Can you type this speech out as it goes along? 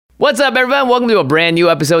What's up, everyone? Welcome to a brand new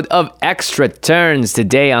episode of Extra Turns.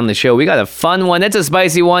 Today on the show, we got a fun one. It's a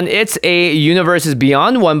spicy one. It's a Universes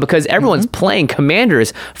Beyond one because everyone's playing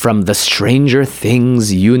commanders from the Stranger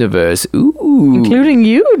Things universe. Ooh. Including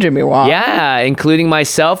you, Jimmy Wong. Yeah, including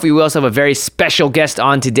myself. We will also have a very special guest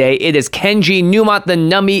on today. It is Kenji,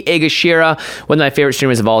 NumotTheNummy Egashira, one of my favorite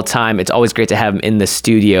streamers of all time. It's always great to have him in the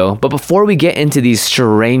studio. But before we get into these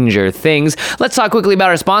Stranger Things, let's talk quickly about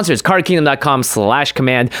our sponsors,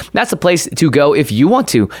 cardkingdom.com/command. That's the place to go if you want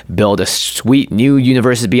to build a sweet new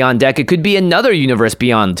Universes Beyond deck. It could be another Universe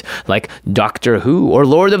Beyond, like Doctor Who or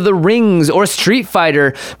Lord of the Rings or Street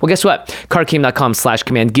Fighter. Well, guess what?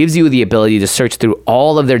 cardkingdom.com/command gives you the ability to search through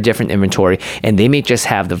all of their different inventory, and they may just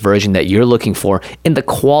have the version that you're looking for in the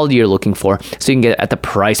quality you're looking for, so you can get it at the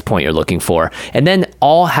price point you're looking for, and then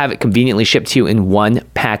all have it conveniently shipped to you in one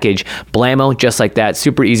package. Blammo, just like that.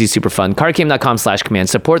 Super easy, super fun. cardkingdom.com/command.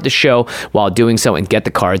 Support the show while doing so and get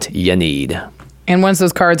the cards you need. And once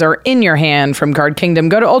those cards are in your hand from Card Kingdom,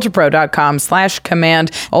 go to ultrapro.com/command.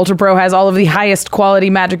 UltraPro has all of the highest quality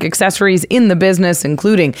Magic accessories in the business,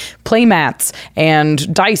 including playmats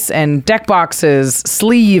and dice and deck boxes,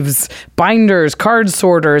 sleeves, binders, card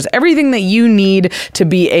sorters, everything that you need to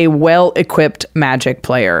be a well-equipped Magic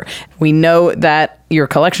player. We know that your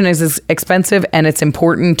collection is expensive and it's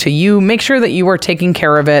important to you. Make sure that you are taking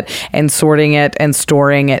care of it and sorting it and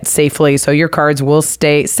storing it safely so your cards will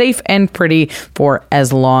stay safe and pretty for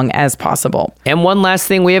as long as possible. And one last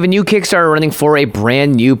thing, we have a new Kickstarter running for a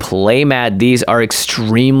brand new playmat. These are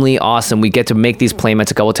extremely awesome. We get to make these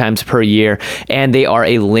playmats a couple times per year, and they are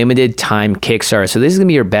a limited time Kickstarter. So this is going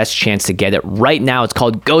to be your best chance to get it right now. It's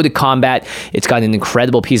called Go to Combat. It's got an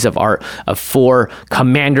incredible piece of art of 4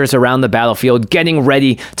 commanders around the battlefield getting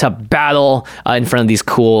ready to battle in front of these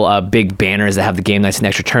cool big banners that have the Game Nights and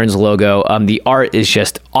Extra Turns logo. The art is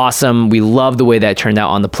just awesome. We love the way that turned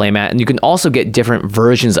out on the playmat, and you can also get different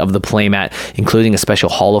versions of the playmat, including a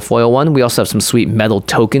special holofoil one. We also have some sweet metal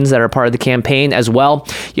tokens that are part of the campaign as well.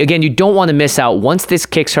 Again, you don't want to miss out. Once this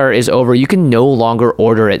Kickstarter is over, you can no longer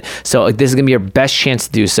order it. So this is going to be your best chance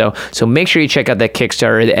to do so. So make sure you check out that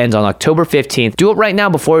Kickstarter. It ends on October 15th. Do it right now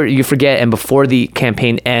before you forget and before the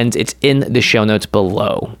campaign ends. It's in the show notes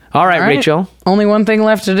below. All right, Rachel. Only one thing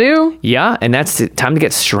left to do. Yeah, and that's time to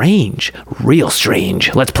get strange. Real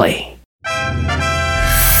strange. Let's play.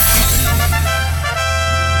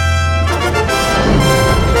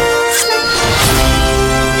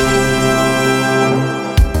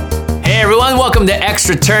 Welcome to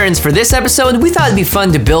Extra Turns. For this episode, we thought it'd be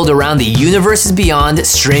fun to build around the Universes Beyond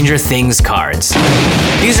Stranger Things cards.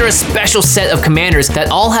 These are a special set of commanders that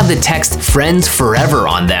all have the text Friends Forever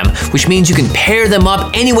on them, which means you can pair them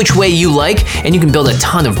up any which way you like, and you can build a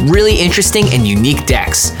ton of really interesting and unique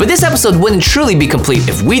decks. But this episode wouldn't truly be complete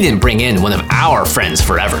if we didn't bring in one of our Friends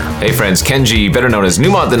Forever. Hey friends, Kenji, better known as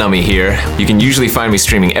NumotTheNummy here. You can usually find me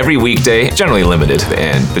streaming every weekday, generally limited,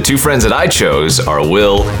 and the 2 friends that I chose are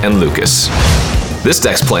Will and Lucas. This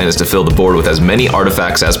deck's plan is to fill the board with as many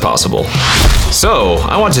artifacts as possible. So,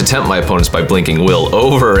 I want to tempt my opponents by blinking Will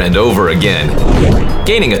over and over again,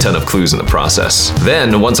 gaining a ton of clues in the process.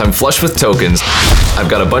 Then, once I'm flush with tokens, I've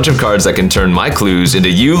got a bunch of cards that can turn my clues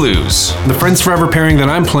into you lose. The Friends Forever pairing that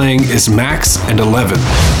I'm playing is Max and 11.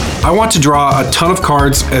 I want to draw a ton of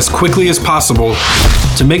cards as quickly as possible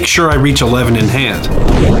to make sure I reach 11 in hand.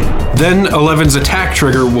 Then 11's attack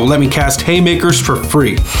trigger will let me cast Haymakers for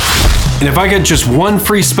free. And if I get just one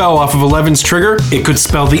free spell off of 11's trigger, it could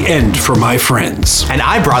spell the end for my friends. And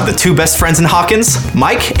I brought the 2 best friends in Hawkins,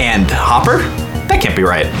 Mike and Hopper? That can't be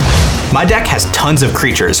right. My deck has tons of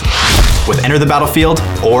creatures with Enter the Battlefield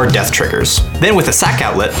or Death triggers. Then with a sack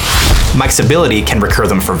outlet, Mike's ability can recur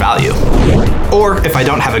them for value. Or if I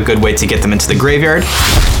don't have a good way to get them into the graveyard,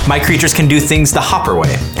 my creatures can do things the Hopper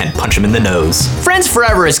way and punch them in the nose. Friends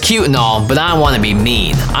Forever is cute and all, but I want to be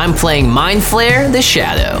mean. I'm playing Mind Flayer the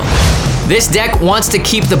Shadow. This deck wants to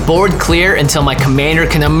keep the board clear until my commander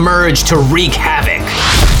can emerge to wreak havoc.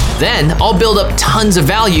 Then I'll build up tons of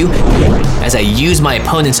value as I use my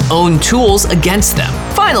opponent's own tools against them.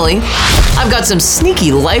 Finally, I've got some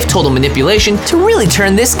sneaky life total manipulation to really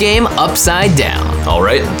turn this game upside down. All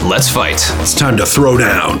right, let's fight. It's time to throw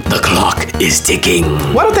down. The clock is ticking.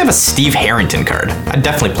 Why don't they have a Steve Harrington card? I'd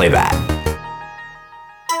definitely play that.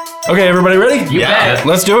 Okay, everybody ready? You bet.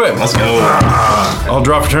 Let's do it. Let's go. I'll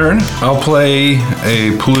draw for turn. I'll play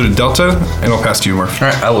a Polluted Delta, and I'll pass to you, Murph. All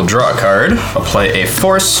right, I will draw a card. I'll play a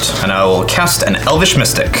Forced, and I will cast an Elvish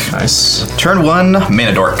Mystic. Nice. Turn 1,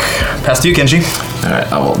 Mana Dork. Pass to you, Kenji. All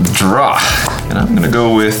right, I will draw. And I'm gonna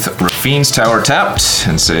go with Fiend's Tower tapped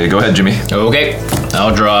and say, go ahead, Jimmy. Okay,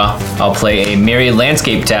 I'll draw. I'll play a Myriad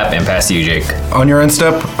Landscape tap and pass to you, Jake. On your end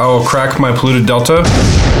step, I will crack my Polluted Delta,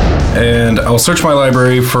 and I'll search my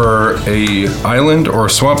library for a island or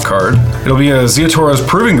swamp card. It'll be a Zeotora's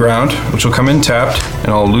Proving Ground, which will come in tapped, and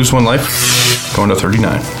I'll lose 1 life, going to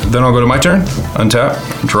 39. Then I'll go to my turn,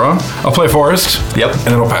 untap, draw. I'll play Forest. Yep. And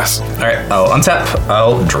then I'll pass. All right, I'll untap,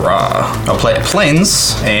 I'll draw. I'll play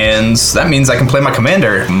Plains, and that means I can play my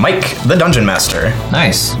commander, Mike, the Dungeon Master.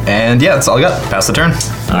 Nice. And yeah, that's all I got. Pass the turn.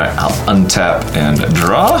 All right, I'll untap and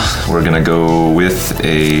draw. We're gonna go with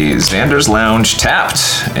a Xander's Lounge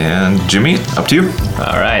tapped. And Jimmy, up to you.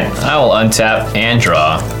 All right, I will untap and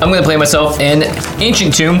draw. I'm going to play myself an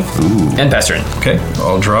Ancient Tomb and pass turn. Okay,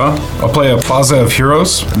 I'll draw. I'll play a Plaza of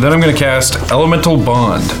Heroes. Then I'm going to cast Elemental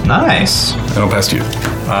Bond, Nice. and I'll pass to you.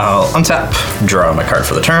 I'll untap, draw my card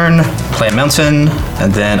for the turn, play a Mountain,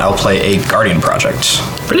 and then I'll play a Guardian Project.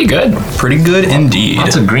 Pretty good. Pretty good indeed.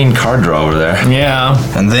 Lots of green card draw over there. Yeah.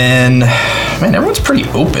 And then, man, everyone's pretty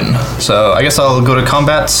open. So I guess I'll go to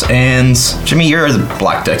combat. And Jimmy, you're the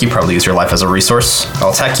black deck. You probably use your life as a resource.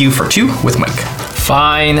 I'll attack you for 2 with Mike.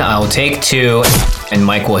 Fine, I'll take 2, and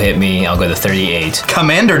Mike will hit me. I'll go to 38.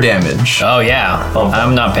 Commander damage. Oh, yeah.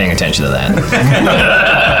 I'm not paying attention to that.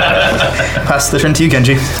 Pass the turn to you,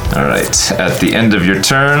 Kenji. All right, at the end of your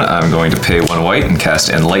turn, I'm going to pay 1 white and cast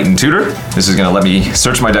Enlightened Tutor. This is gonna let me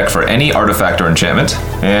search my deck for any artifact or enchantment.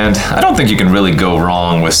 And I don't think you can really go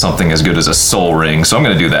wrong with something as good as a Soul Ring, so I'm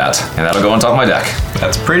gonna do that. And that'll go on top of my deck.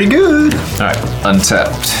 That's pretty good. All right,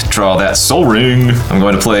 untapped, draw that Soul Ring. I'm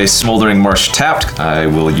going to play Smoldering Marsh tapped. I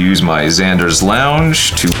will use my Xander's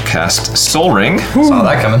Lounge to cast Soul Ring. Saw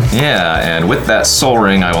that coming. Yeah, and with that Soul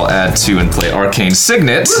Ring, I will add 2 and play Arcane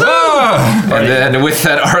Signet. And then with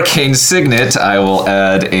that Arcane Signet, I will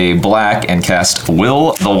add a black and cast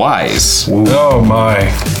Will the Wise. Oh my.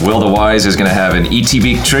 Will the Wise is going to have an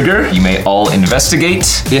ETB trigger. You may all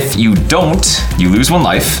investigate. If you don't, you lose 1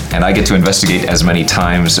 life, and I get to investigate as many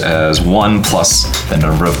times as 1 plus the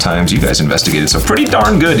number of times you guys investigated. So pretty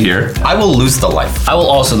darn good here. I will lose the life. I will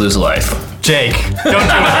also lose a life. Jake, don't do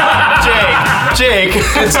it. Jake.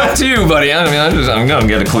 It's up to you, buddy. I'm going to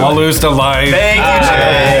get a clue. I'll lose the life. Thank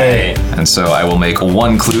you, Jake. And so I will make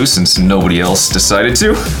 1 clue since nobody else decided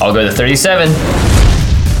to. I'll go to 37.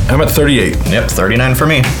 I'm at 38. Yep, 39 for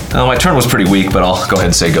me. My turn was pretty weak, but I'll go ahead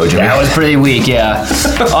and say go, Jimmy. That was pretty weak, yeah.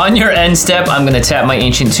 On your end step, I'm going to tap my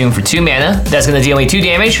Ancient Tomb for 2 mana. That's going to deal me 2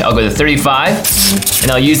 damage. I'll go to 35.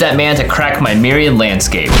 And I'll use that mana to crack my Myriad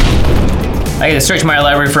Landscape. I get to search my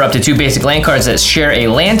library for up to 2 basic land cards that share a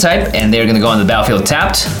land type, and they're going to go on the battlefield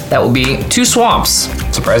tapped. That will be 2 swamps.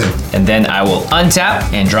 Surprising. And then I will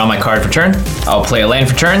untap and draw my card for turn. I'll play a land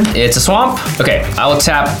for turn. It's a swamp. Okay, I will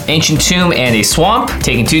tap Ancient Tomb and a swamp,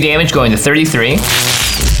 taking 2 damage, going to 33.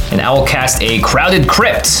 And I will cast a Crowded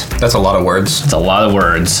Crypt. That's a lot of words. It's a lot of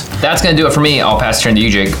words. That's gonna do it for me. I'll pass turn to you,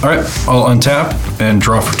 Jake. All right, I'll untap and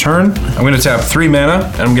draw for turn. I'm going to tap 3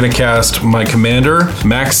 mana, and I'm going to cast my commander,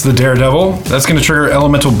 Max the Daredevil. That's going to trigger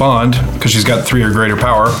Elemental Bond, because she's got 3 or greater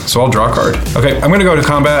power, so I'll draw a card. Okay, I'm going to go to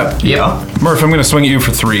combat. Yeah. Murph, I'm going to swing at you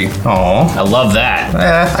for 3. Aw. I love that.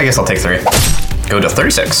 I guess I'll take 3. Go to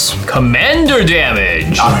 36. Commander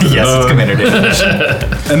damage. Yes, it's commander damage.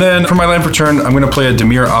 And then for my land for turn, I'm going to play a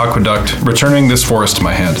Demir Aqueduct, returning this forest to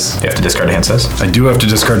my hand. You have to discard a hand size. I do have to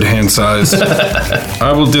discard to hand size.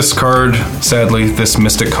 I will discard, sadly, this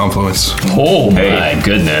Mystic Confluence. Oh my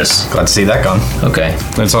goodness. Glad to see that gone. Okay.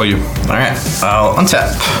 That's all you. All right, I'll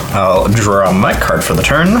untap. I'll draw my card for the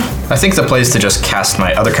turn. I think the play is to just cast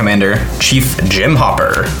my other commander, Chief Jim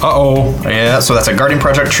Hopper. Uh-oh. Yeah, so that's a Guardian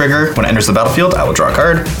Project trigger. When it enters the battlefield, I will draw a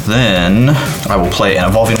card. Then I will play an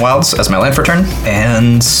Evolving Wilds as my land for turn.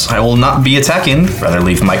 And I will not be attacking, rather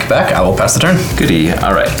leave Mike back. I will pass the turn. Goody.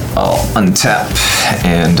 All right, I'll untap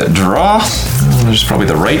and draw. There's probably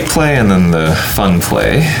the right play and then the fun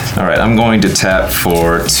play. All right, I'm going to tap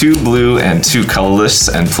for 2 blue and 2 colorless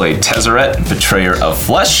and play Tezzeret, Betrayer of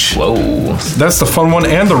Flesh. Whoa. That's the fun one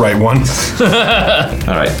and the right one.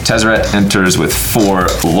 All right, Tezzeret enters with 4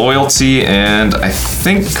 loyalty, and I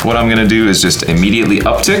think what I'm gonna do is just immediately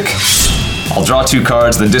uptick. I'll draw 2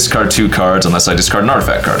 cards, then discard 2 cards unless I discard an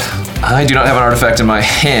artifact card. I do not have an artifact in my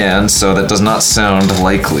hand, so that does not sound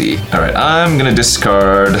likely. All right, I'm gonna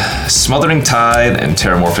discard Smothering Tide and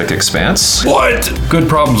Terramorphic Expanse. What? Good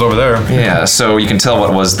problems over there. Yeah, so you can tell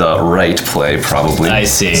what was the right play, probably. I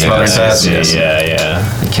see. Smothering Tide.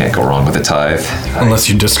 Yeah. You can't go wrong with a Tithe. Unless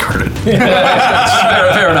you discard it.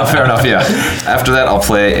 Fair enough, yeah. After that, I'll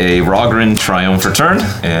play a Rogrin Triumph for turn,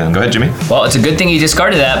 and go ahead, Jimmy. Well, it's a good thing you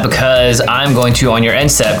discarded that because I'm going to, on your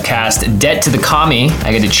end step, cast Debt to the Kami.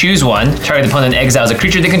 I get to choose one. one. Target opponent exiles a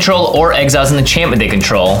creature they control or exiles an enchantment they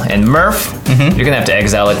control. And Murph, you're gonna have to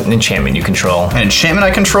exile an enchantment you control. An enchantment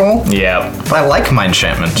I control? Yeah. But I like my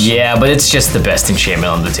enchantment. Yeah, but it's just the best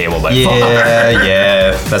enchantment on the table by far.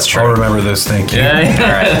 Yeah, that's true. I'll remember this, thank you.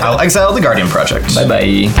 Alright, I'll exile the Guardian Project.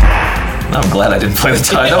 Bye-bye. I'm glad I didn't play the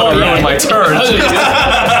tie. That would have ruined my turn.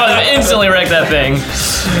 I would instantly wreck that thing.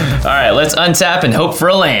 All right, let's untap and hope for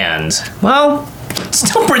a land. Well,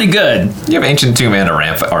 still pretty good. You have Ancient Tomb and a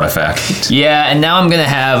ramp artifact. Yeah, and now I'm gonna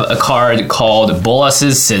have a card called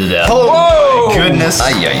Bolas's Citadel. Oh, my goodness.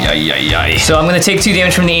 Ay. So I'm gonna take 2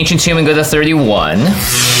 damage from the Ancient Tomb and go to 31.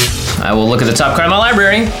 I will look at the top card of my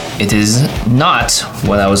library. It is not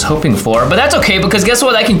what I was hoping for, but that's okay because guess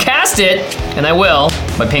what? I can cast it, and I will,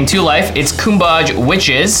 by paying 2 life. It's Kumbaj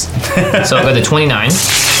Witches, so I'll go to 29.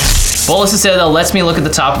 Bolas's Citadel lets me look at the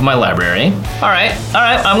top of my library. All right,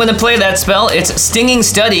 I'm gonna play that spell. It's Stinging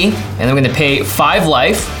Study, and I'm gonna pay 5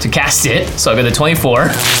 life to cast it, so I'll go to 24.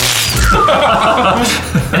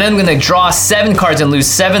 And then I'm gonna draw 7 cards and lose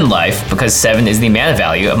 7 life because 7 is the mana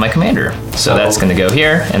value of my commander. So that's gonna go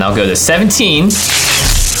here, and I'll go to 17.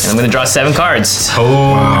 And I'm gonna draw 7 cards. Oh.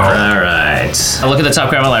 All right. I look at the top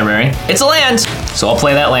card of my library. It's a land, so I'll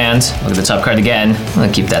play that land. Look at the top card again. I'm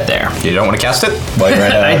gonna keep that there. You don't want to cast it?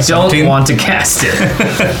 I don't want to cast it.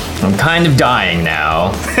 I'm kind of dying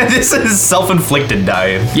now. This is self-inflicted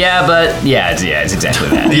dying. Yeah, but it's exactly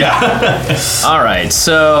that. Yeah. All right,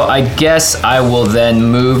 so I guess I will then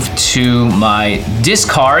move to my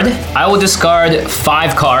discard. I will discard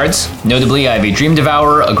 5 cards. Notably, I have a Dream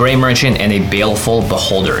Devourer, a Grey Merchant, and a Baleful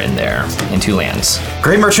Beholder in there, and 2 lands.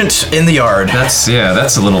 Grey Merchant in the yard. That's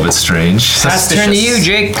a little bit strange. Pass turn to you,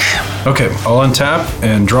 Jake. Okay, I'll untap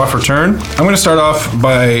and draw for turn. I'm going to start off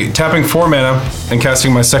by tapping 4 mana and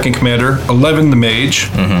casting my second commander, 11 the Mage.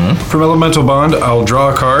 From Elemental Bond, I'll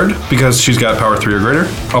draw a card because she's got power 3 or greater.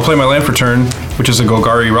 I'll play my land for turn, which is a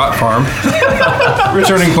Golgari Rot Farm,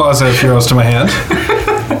 returning Plaza of Heroes to my hand.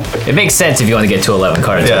 It makes sense if you want to get to 11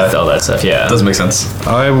 cards with all that stuff, yeah. Doesn't make sense.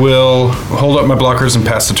 I will hold up my blockers and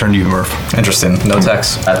pass the turn to you, Murph. Interesting. No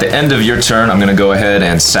attacks. At the end of your turn, I'm going to go ahead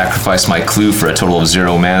and sacrifice my clue for a total of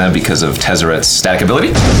 0 mana because of Tezzeret's static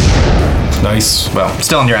ability. Nice. Well,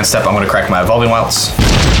 still on your end step, I'm going to crack my Evolving Wilds.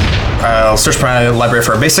 I'll search my library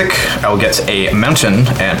for a basic. I will get a mountain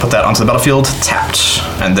and put that onto the battlefield tapped.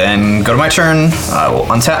 And then go to my turn. I will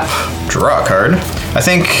untap, draw a card. I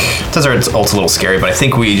think Tezzeret's ult's a little scary, but I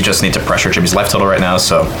think we just need to pressure Jimmy's life total right now,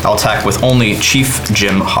 so I'll attack with only Chief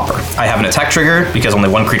Jim Hopper. I have an attack trigger. Because only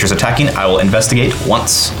 1 creature is attacking, I will investigate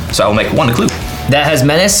once. So I will make 1 clue. That has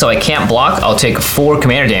Menace, so I can't block. I'll take 4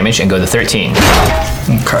 commander damage and go to 13.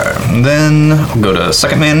 Okay, and then I'll go to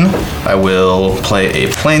second main. I will play a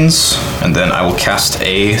Plains, and then I will cast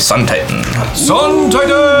a Sun Titan. Sun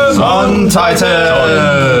Titan! Sun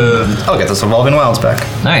Titan! I'll get this Evolving Wilds back.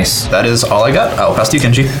 Nice. That is all I got. I'll pass to you,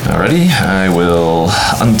 Kenji. Alrighty, I will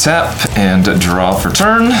untap and draw for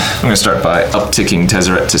turn. I'm going to start by upticking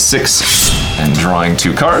Tezzeret to 6 and drawing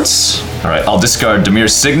 2 cards. Alright, I'll discard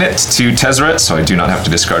Demir's Signet to Tezzeret, so I do not have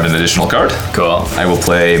to discard an additional card. Cool. I will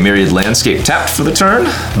play Myriad Landscape tapped for the turn.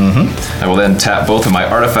 I will then tap both of my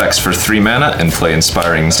artifacts for 3 mana and play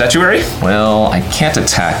Inspiring Statuary. Well, I can't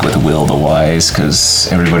attack with Will the Wise,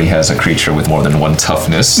 because everybody has a creature with more than 1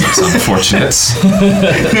 toughness. That's unfortunate.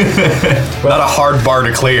 Not a hard bar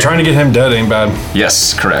to clear. Trying to get him dead ain't bad.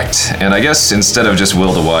 Yes, correct. And I guess instead of just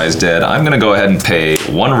Will the Wise dead, I'm going to go ahead and pay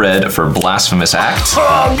 1 red for Blasphemous Act.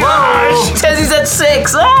 Oh gosh! Tezzy's at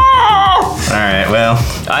 6! Oh! Alright, well,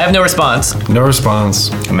 I have no response. No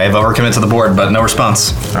response. I may have overcommitted to the board, but no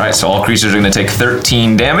response. Alright, so all creatures are going to take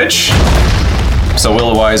 13 damage. So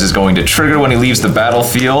Will the Wise is going to trigger when he leaves the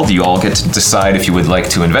battlefield. You all get to decide if you would like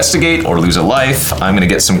to investigate or lose a life. I'm going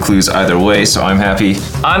to get some clues either way, so I'm happy.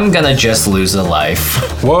 I'm gonna just lose a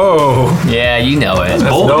life. Whoa. Yeah, you know it. That's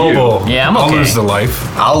Bold of you. noble. Yeah, I'm I'll okay. lose the life.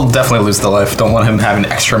 I'll definitely lose the life. Don't want him having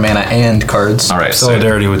extra mana and cards. Alright, so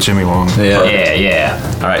Solidarity with Jimmy Wong. Yeah.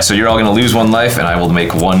 alright, so you're all going to lose 1 life, and I will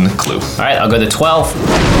make 1 clue. Alright, I'll go to 12.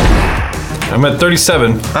 I'm at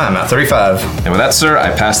 37. I'm at 35. And with that, sir,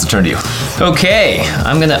 I pass the turn to you. Okay,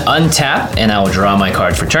 I'm gonna untap and I will draw my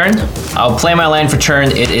card for turn. I'll play my land for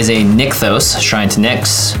turn. It is a Nykthos, Shrine to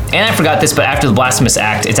Nyx. And I forgot this, but after the Blasphemous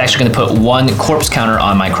Act, it's actually gonna put 1 corpse counter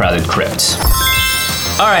on my Crowded Crypt.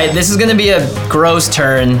 All right, this is gonna be a gross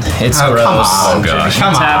turn. It's gross. Come on, Oh, gosh.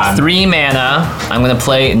 Come Tap on. 3 mana. I'm gonna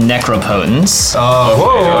play Necropotence. Oh,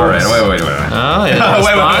 whoa. All right, wait. Oh, in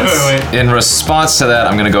response, wait. In response to that,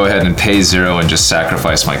 I'm gonna go ahead and pay 0 and just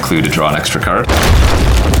sacrifice my clue to draw an extra card.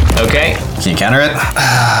 Okay. Can you counter it?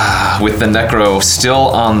 With the Necro still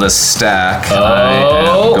on the stack, I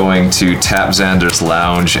am going to tap Xander's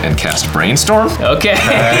Lounge and cast Brainstorm. Okay.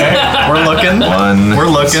 We're looking. We're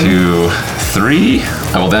looking. 2, 3.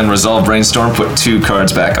 I will then resolve Brainstorm, put 2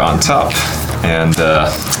 cards back on top, and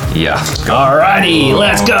yeah. Alrighty,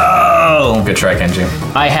 let's go. Good try, Kenji.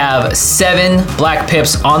 I have 7 black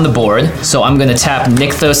pips on the board, so I'm gonna tap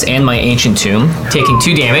Nykthos and my Ancient Tomb, taking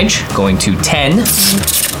 2 damage, going to 10,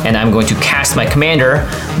 and I'm going to cast my commander,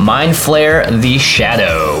 Mind Flare the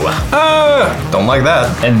Shadow. Don't like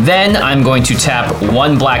that. And then I'm going to tap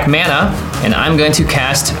 1 black mana, and I'm going to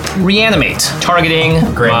cast Reanimate, targeting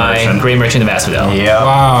Grey my Merchant. Grey Merchant of Asphodel. Yeah.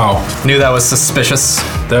 Wow. Knew that was suspicious.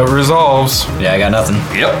 That resolves. Yeah, I got nothing.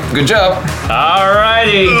 Yep, good job.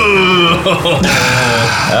 Alrighty.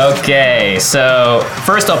 Okay, so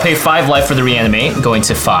first I'll pay 5 life for the Reanimate, going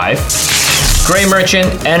to 5. Grey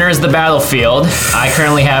Merchant enters the battlefield. I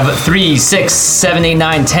currently have 3, 6, 7, 8,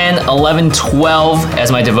 9, 10, 11, 12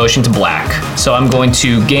 as my devotion to black. So I'm going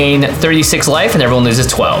to gain 36 life and everyone loses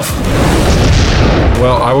 12.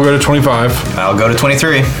 Well, I will go to 25. I'll go to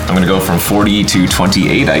 23. I'm gonna go from 40 to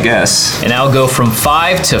 28, I guess. And I'll go from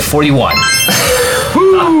 5 to 41.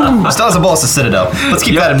 Still has a bonus to Citadel. Let's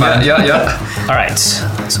keep that in mind. Yeah. All right,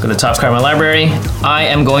 let's go to the top card of my library. I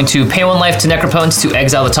am going to pay 1 life to Necropotence to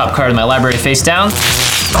exile the top card of my library face down.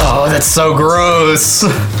 Oh, that's so gross.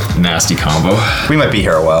 Nasty combo. We might be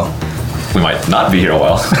here a while. We might not be here a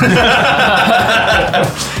while.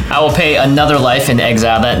 I will pay another life and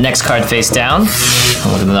exile that next card face down.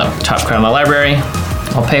 I'll look at the top card of my library.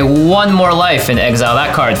 I'll pay 1 more life and exile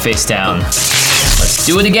that card face down. Let's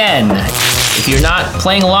do it again. If you're not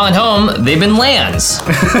playing along at home, they've been lands.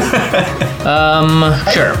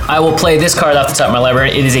 Sure. I will play this card off the top of my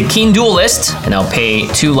library. It is a Keen Duelist, and I'll pay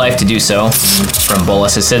 2 life to do so from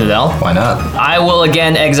Bolas' Citadel. Why not? I will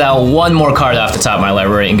again exile 1 more card off the top of my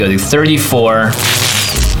library and go to 34.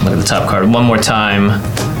 Look at the top card 1 more time.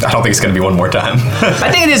 I don't think it's going to be one more time. I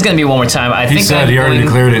think it is going to be 1 more time. I think said I'm he already going-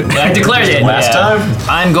 declared it. I declared it Last time?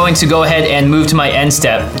 I'm going to go ahead and move to my end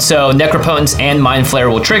step. So Necropotence and Mind Flare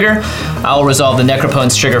will trigger. I'll resolve the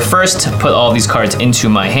Necropotence trigger first, put all these cards into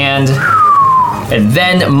my hand. And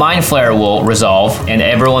then Mind Flare will resolve. And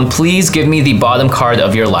everyone, please give me the bottom card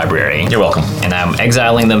of your library. You're welcome. And I'm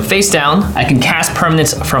exiling them face down. I can cast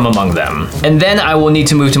permanents from among them. And then I will need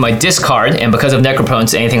to move to my discard, and because of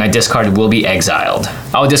Necropotence, anything I discard will be exiled.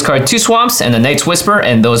 I will discard 2 Swamps and a Night's Whisper,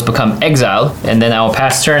 and those become exiled. And then I will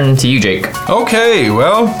pass turn to you, Jake. Okay,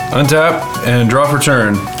 well, untap and draw for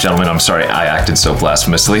turn. Gentlemen, I'm sorry I acted so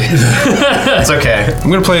blasphemously. It's okay. I'm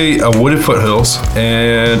going to play a Wooded Foothills,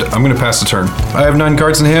 and I'm going to pass the turn. I have 9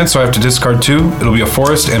 cards in hand, so I have to discard 2. It'll be a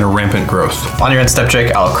Forest and a Rampant Growth. On your end step,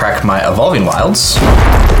 Jake, I'll crack my Evolving Wilds.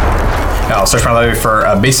 I'll search my library for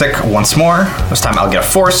a basic once more. This time I'll get a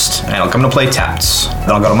Forest, and I'll come to play tapped. Then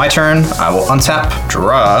I'll go to my turn. I will untap,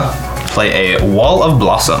 draw, play a Wall of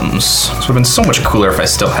Blossoms. This would have been so much cooler if I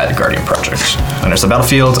still had Guardian Project. Enters the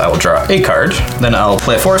battlefield, I will draw a card. Then I'll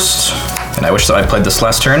play a Forest, and I wish that I played this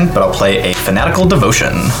last turn, but I'll play a Fanatical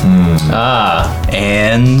Devotion.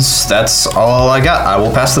 And that's all I got. I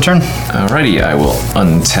will pass the turn. Alrighty, I will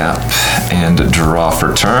untap and draw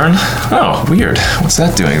for turn. Oh, weird. What's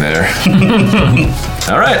that doing there?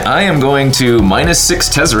 Alright, I am going to -6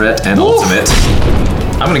 Tezzeret and Ultimate.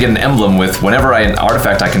 I'm gonna get an emblem with whenever an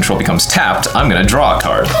artifact I control becomes tapped, I'm gonna draw a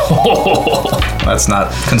card. That's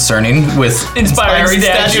not concerning with Inspiring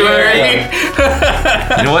Statuary.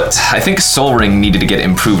 You know what? I think Soul Ring needed to get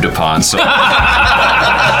improved upon, so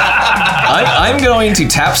I'm going to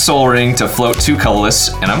tap Soul Ring to float 2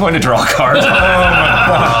 colorless, and I'm going to draw a card.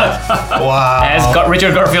 Wow. As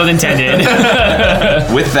Richard Garfield intended.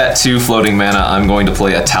 With that 2 floating mana, I'm going to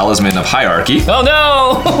play a Talisman of Hierarchy. Oh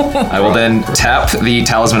no! I will then tap the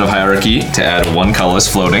Talisman of Hierarchy to add 1 colorless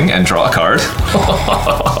floating and draw a card.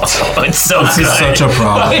 It's so good. It's such a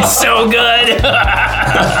problem. It's so good.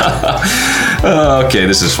 Okay,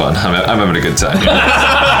 this is fun. I'm having a good time.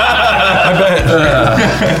 I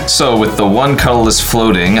bet. So with the 1 colorless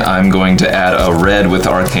floating, I'm going to add a red with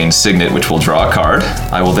Arcane Signet, which will draw a card.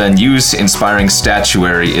 I will then use Inspiring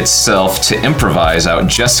Statuary itself to improvise out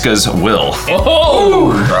Jessica's Will.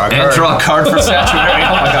 Oh! Draw a And card. draw a card for Statuary.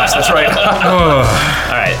 Oh my gosh, that's right.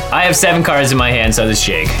 All right, I have 7 cards in my hand, so does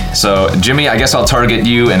Jake. So, Jimmy, I guess I'll target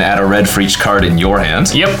you and add a red for each card in your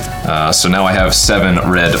hand. Yep. So now I have 7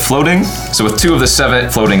 red floating. So with 2 of the 7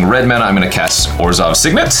 floating red mana, I'm going to cast Orzhov's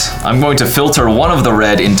Signet. I'm going to filter 1 of the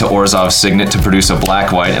red into Orzhov's Signet to produce a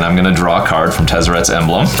black-white, and I'm going to draw a card from Tezzeret's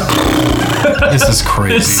Emblem. This is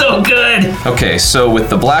crazy. It's so good. Okay, so with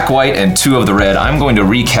the black-white and 2 of the red, I'm going to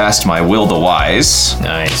recast my Will the Wise.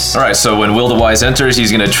 Nice. All right, so when Will the Wise enters,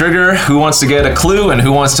 he's going to trigger who wants to get a clue and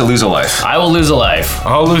who wants to lose a life. I will lose a life.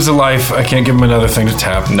 I'll lose a life. I can't give him another thing to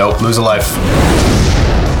tap. Nope, lose a life.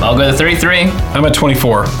 I'll go to 33. I'm at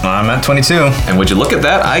 24. I'm at 22. And would you look at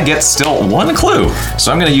that, I get still 1 clue.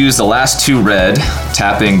 So I'm going to use the last 2 red,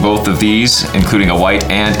 tapping both of these, including a white,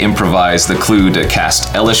 and improvise the clue to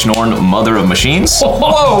cast Elish Norn, Mother of Machines.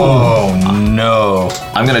 Oh, no.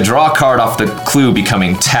 I'm going to draw a card off the clue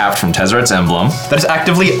becoming tapped from Tezzeret's Emblem. That is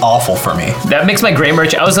actively awful for me. That makes my Gray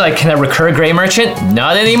Merchant. I was like, can I recur Gray Merchant?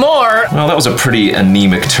 Not anymore. Well, that was a pretty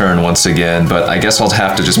anemic turn once again, but I guess I'll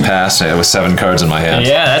have to just pass with 7 cards in my hand.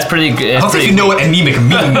 Yeah, that's pretty good. I don't think you know what anemic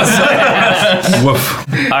means. Woof.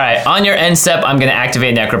 All right, on your end step, I'm going to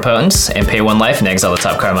activate Necropotence and pay 1 life and exile the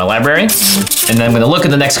top card of my library. And then I'm going to look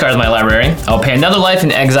at the next card of my library. I'll pay another life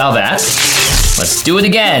and exile that. Let's do it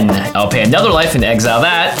again. I'll pay another life and exile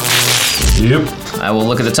that. Yep. I will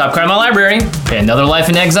look at the top card of my library, pay another life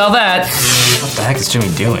and exile that. What the heck is Jimmy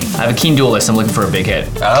doing? I have a Keen Duelist. I'm looking for a big hit.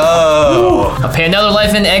 Oh. I'll pay another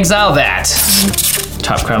life and exile that.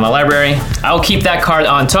 Top card of my library. I will keep that card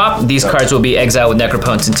on top. These cards will be exiled with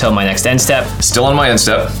Necropotence until my next end step. Still on my end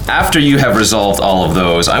step. After you have resolved all of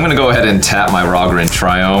those, I'm going to go ahead and tap my Rogrin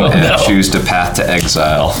Triome and choose to Path to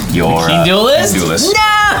Exile your Keen Duelist? Keen Duelist.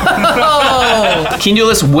 No! Keen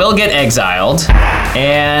Duelist will get exiled,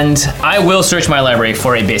 and I will search my library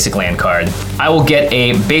for a basic land card. I will get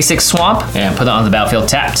a basic swamp and put it on the battlefield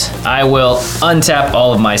tapped. I will untap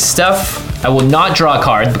all of my stuff. I will not draw a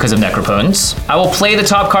card because of Necropotence. I will play the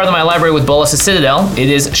top card of my library with Bolas' Citadel. It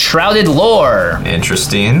is Shrouded Lore.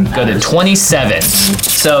 Interesting. Go to 27.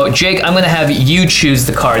 So, Jake, I'm going to have you choose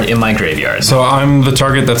the card in my graveyard. So I'm the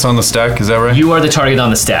target that's on the stack, is that right? You are the target on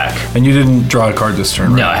the stack. And you didn't draw a card this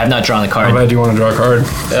turn, right? No, I have not drawn the How card. bad do you want to draw a card?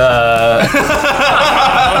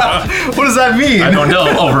 What does that mean? I don't know.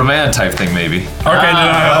 Oh, Remand type thing, maybe. Arcane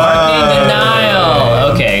Denial. Arcane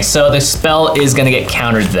Denial. Okay, so the spell is going to get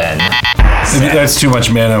countered then. That's too much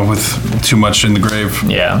mana with too much in the grave.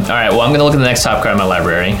 Yeah. All right, well, I'm going to look at the next top card in my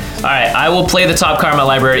library. All right, I will play the top card in my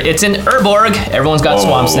library. It's in Urborg. Everyone's got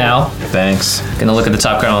swamps now. Thanks. Going to look at the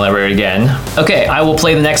top card in my library again. Okay, I will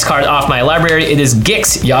play the next card off my library. It is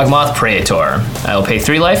Gix, Yawgmoth Praetor. I will pay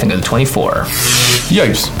 3 life and go to 24.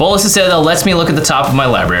 Yikes. Bolas' Citadel lets me look at the top of my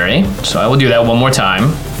library, so I will do that one more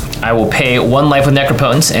time. I will pay 1 life with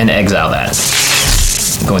Necropotence and exile that.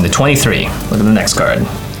 Going to 23. Look at the next card.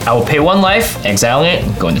 I will pay 1 life, exiling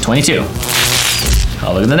it, going to 22.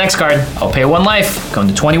 I'll look at the next card. I'll pay 1 life, going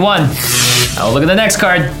to 21. I'll look at the next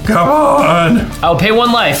card. Come on. I'll pay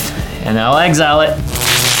 1 life, and I'll exile it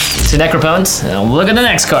to Necropotence, and I'll look at the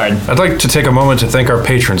next card. I'd like to take a moment to thank our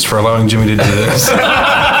patrons for allowing Jimmy to do this.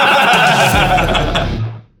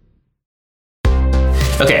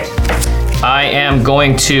 Okay, I am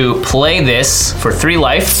going to play this for 3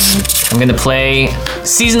 life. I'm going to play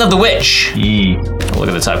Season of the Witch. Look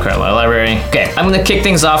at the top card of my library. Okay, I'm going to kick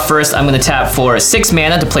things off first. I'm going to tap for 6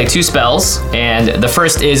 mana to play 2 spells. And the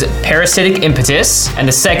first is Parasitic Impetus, and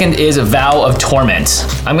the second is Vow of Torment.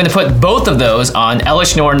 I'm going to put both of those on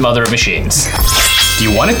Elish Norn, Mother of Machines. Do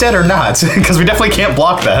you want it dead or not? Because we definitely can't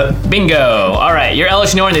block that. Bingo. All right, your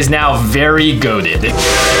Elish Norn is now very goated.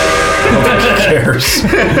 Who cares?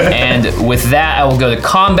 And with that, I will go to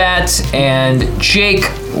combat. And Jake,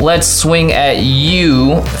 let's swing at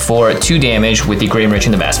you for 2 damage with the Grey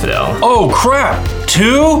Merchant of Asphodel. Oh, crap.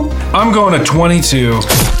 2? I'm going to 22.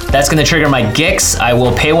 That's going to trigger my Gix. I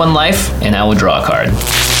will pay 1 life, and I will draw a card.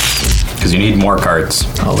 Because you need more cards.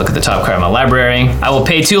 I'll look at the top card of my library. I will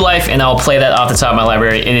pay 2 life, and I'll play that off the top of my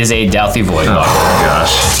library. It is a Douthie Void. Oh,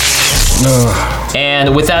 gosh.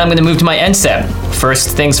 And with that, I'm going to move to my end step. First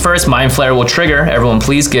things first, Mind Flare will trigger. Everyone,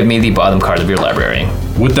 please give me the bottom card of your library.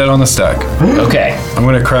 With that on the stack. Okay. I'm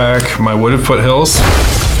going to crack my Wooded Foothills.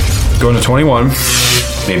 Going to 21.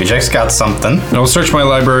 Maybe Jake's got something. And I'll search my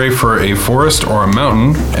library for a forest or a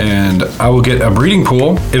mountain, and I will get a breeding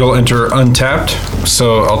pool. It'll enter untapped,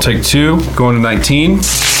 so I'll take 2, going to 19. Okay.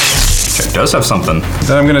 does have something.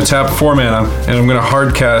 Then I'm going to tap 4 mana, and I'm going to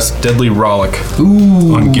hard cast Deadly Rollick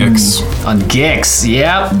on Gix. On Gix,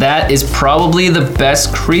 yep, that is probably the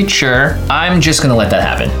best creature. I'm just gonna let that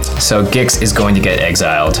happen. So Gix is going to get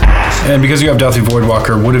exiled. And because you have Deathly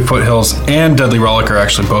Voidwalker, Wooded Foothills, and Deadly Rollick are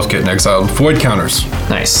actually both getting exiled. Void counters.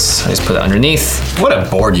 Nice. I just put it underneath. What a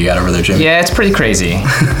board you got over there, Jimmy. Yeah, it's pretty crazy.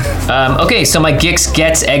 Okay, so my Gix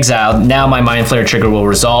gets exiled. Now my Mind Flayer trigger will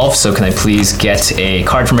resolve. So can I please get a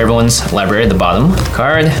card from everyone's library at the bottom?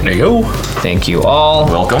 Card. There you go. Thank you all.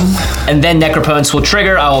 Welcome. And then Necropotence will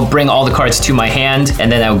trigger. I will bring all the cards to my hand,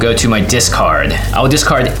 and then I will go to my discard. I will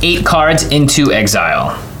discard 8 cards into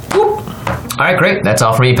exile. Whoop. All right, great. That's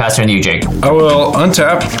all for me. Pass it to you, Jake. I will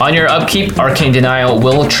untap, On your upkeep, Arcane Denial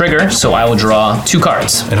will trigger, so I will draw 2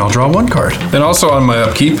 cards. and I'll draw 1 card. Then also on my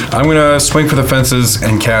upkeep, I'm going to swing for the fences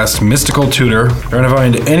and cast Mystical Tutor. I'm going to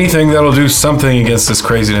find anything that'll do something against this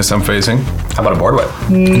craziness I'm facing. How about a board whip?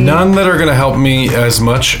 None that are going to help me as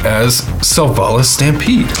much as Sylvalis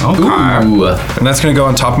Stampede. Ooh. And that's going to go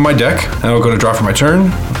on top of my deck. And I'll go to draw for my turn.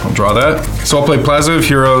 I'll draw that. So I'll play Plaza of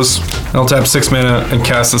Heroes, and I'll tap 6 mana and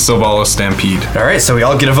cast the Sylvalis Stampede. All right, so we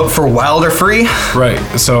all get a vote for wild or free. Right,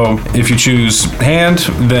 so if you choose hand,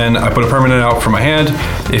 then I put a permanent out from my hand.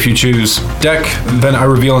 If you choose deck, then I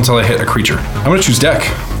reveal until I hit a creature. I'm going to choose deck.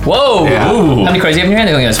 Whoa. Yeah. Ooh. How many cards do you have in your hand?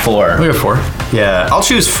 I think that's 4. We got 4. Yeah, I'll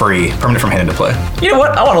choose free. Permanent from hand to play. You know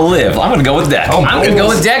what? I want to live. I'm going to go with deck. I'm going to go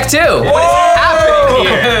with deck, too. What is happening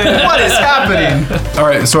here? What is happening? All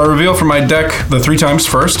right, so I reveal from my deck the 3 times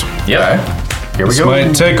first. Yep. Here we This go.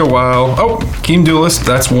 might take a while. Oh, Keen Duelist,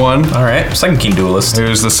 that's 1. All right, second Keen Duelist.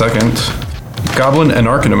 Here's the second. Goblin and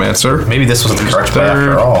Arcanomancer. Maybe this wasn't the correct play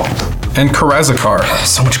after all. And Karazakar.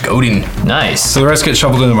 So much goading. Nice. So the rest get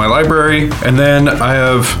shuffled into my library, and then I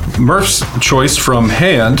have Murph's choice from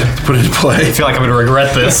hand to put into play. I feel like I'm going to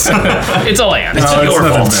regret this. It's a land. It's Oh, your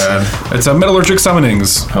nothing fault. bad. It's a Metallurgic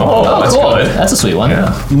Summonings. Oh, that's cool. That's a sweet one.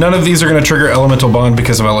 None of these are going to trigger Elemental Bond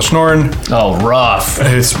because of Elish Norn. Oh, rough.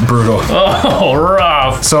 It's brutal. Oh,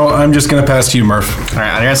 rough. So I'm just going to pass to you, Murph. All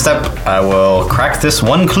right, on your next step, I will crack this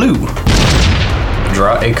 1 clue.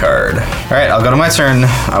 Draw a card. All right, I'll go to my turn.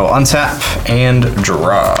 I will untap and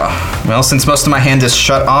draw. Well, since most of my hand is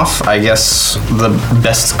shut off, I guess the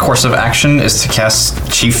best course of action is to cast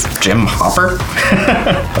Chief Jim Hopper.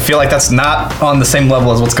 I feel like that's not on the same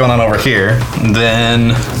level as what's going on over here.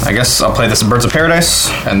 Then I guess I'll play this Birds of Paradise,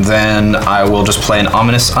 and then I will just play an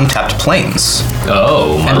ominous Untapped Plains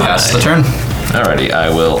Oh, my. and pass the turn. Alrighty, I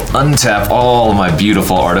will untap all of my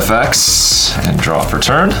beautiful artifacts and draw for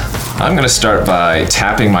turn. I'm going to start by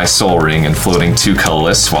tapping my Soul Ring and floating 2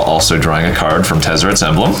 colorless while also drawing a card from Tezzeret's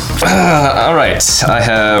Emblem. Alright, I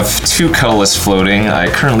have 2 colorless floating. I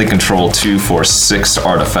currently control 2 for 6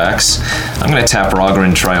 artifacts. I'm going to tap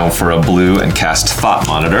Rogrin Triumph for a blue and cast Thought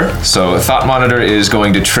Monitor. So Thought Monitor is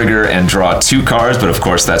going to trigger and draw 2 cards, but of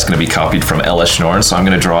course that's going to be copied from Elish Norn, so I'm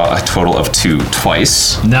going to draw a total of 2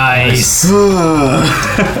 twice. Nice.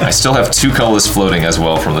 I still have 2 colorless floating as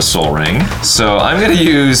well from the Soul Ring. So I'm going to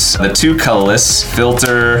use the 2 colorless,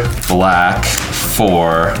 filter, black,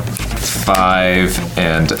 4, 5,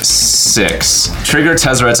 and 6. Trigger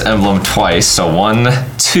Tezzeret's Emblem twice, so 1,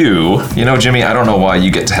 2. You know, Jimmy, I don't know why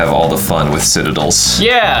you get to have all the fun with Citadels.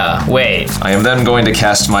 Yeah, wait. I am then going to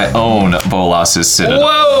cast my own Bolas's Citadel.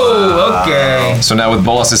 Whoa, okay. So now with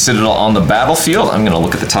Bolas's Citadel on the battlefield, I'm going to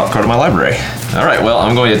look at the top card of my library. All right, well,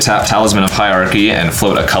 I'm going to tap Talisman of Hierarchy and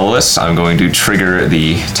float a colorless. I'm going to trigger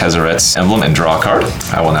the Tezzeret's Emblem and draw a card.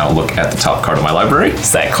 I will now look at the top card of my library.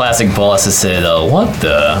 It's that classic boss Citadel. What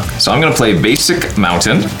the? So I'm going to play Basic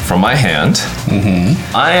Mountain from my hand.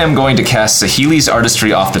 I am going to cast Sahili's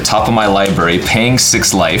Artistry off the top of my library, paying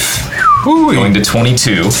 6 life, going to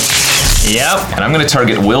 22. Yep. And I'm going to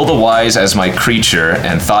target Will the Wise as my creature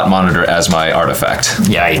and Thought Monitor as my artifact.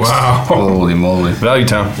 Yikes. Wow. Holy moly. Value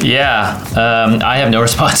Town. Yeah. I have no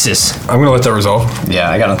responses. I'm going to let that resolve.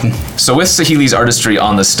 Yeah, I got nothing. So with Sahili's Artistry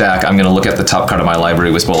on the stack, I'm going to look at the top card of my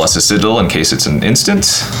library with Bolas's Citadel in case it's an instant.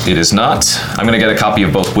 It is not. I'm going to get a copy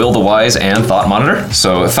of both Will the Wise and Thought Monitor.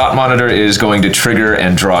 So Thought Monitor is going to trigger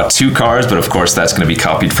and draw 2 cards, but of course that's going to be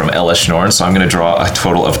copied from Elish Norn, so I'm going to draw a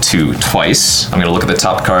total of 2 twice. I'm going to look at the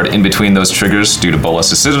top card in between those triggers due to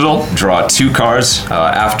Bolas's Citadel, draw 2 cards.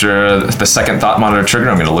 After the second Thought Monitor trigger,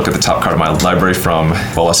 I'm going to look at the top card of my library from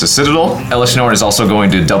Bolas's Citadel. Elish Norn is also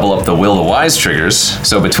going to double up the Will the Wise triggers,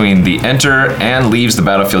 so between the enter and leaves the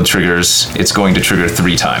battlefield triggers, it's going to trigger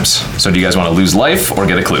 3 times. So do you guys want to lose life or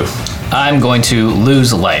get a clue? I'm going to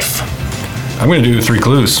lose life. I'm going to do 3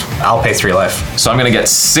 clues. I'll pay 3 life. So I'm gonna get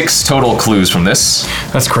 6 total clues from this.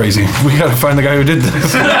 That's crazy. We got to find the guy who did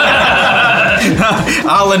this.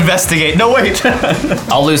 I'll investigate. No, wait.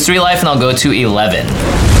 I'll lose 3 life and I'll go to 11.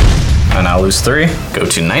 And I'll lose 3. Go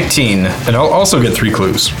to 19. And I'll also get 3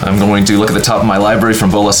 clues. I'm going to look at the top of my library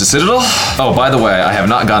from Bolas' Citadel. Oh, by the way, I have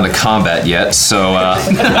not gone to combat yet, so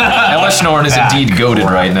Elishnorn is indeed goated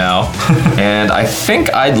right now. And I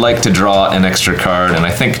think I'd like to draw an extra card, and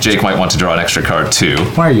I think Jake might want to draw an extra card too.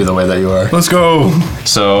 Why are you the way that you are? Let's go.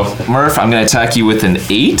 So, Murph, I'm going to attack you with an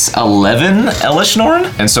 8/11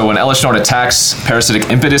 Elishnorn. And so when Elishnorn attacks, Parasitic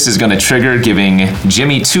Impetus is going to trigger, giving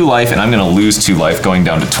Jimmy 2 life, and I'm going to lose 2 life, going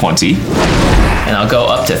down to 20. And I'll go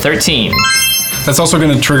up to 13. That's also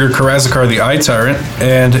going to trigger Karazakar the Eye Tyrant,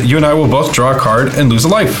 and you and I will both draw a card and lose a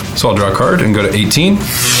life. So I'll draw a card and go to 18.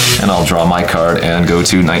 And I'll draw my card and go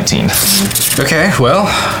to 19. Okay, well,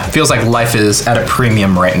 feels like life is at a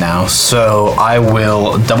premium right now, so I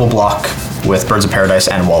will double block with Birds of Paradise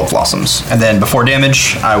and Wall of Blossoms. And then before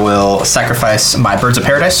damage, I will sacrifice my Birds of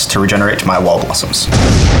Paradise to regenerate my Wall of Blossoms.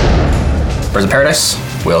 Birds of Paradise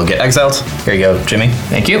will get exiled. Here you go, Jimmy.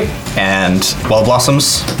 Thank you. And Wall of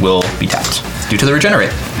Blossoms will be tapped due to the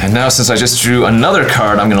regenerate. And now, since I just drew another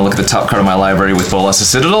card, I'm going to look at the top card of my library with Bolas'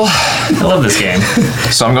 Citadel. I love this game.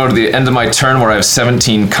 So I'm going to the end of my turn where I have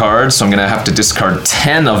 17 cards, so I'm going to have to discard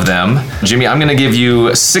 10 of them. Jimmy, I'm going to give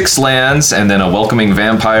you 6 lands, and then a Welcoming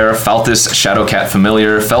Vampire, Falthus, Shadowcat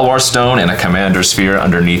Familiar, Felwar Stone, and a Commander Sphere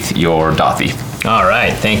underneath your Dothy. All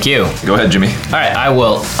right, thank you. Go ahead, Jimmy. All right, I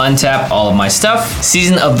will untap all of my stuff.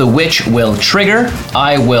 Season of the Witch will trigger.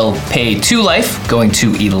 I will pay 2 life, going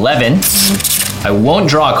to 11. I won't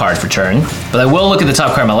draw a card for turn, but I will look at the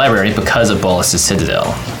top card of my library because of Bolas' Citadel.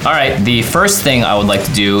 All right, the first thing I would like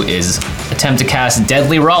to do is attempt to cast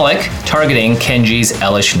Deadly Rollick, targeting Kenji's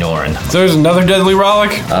Elishnorn. So there's another Deadly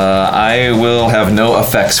Rollick? I will have no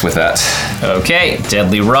effects with that. Okay,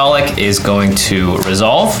 Deadly Rollick is going to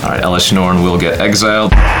resolve. All right, Elishnorn will get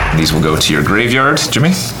exiled. These will go to your graveyard,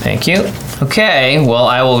 Jimmy. Thank you. Okay, well,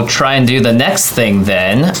 I will try and do the next thing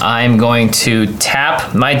then. I'm going to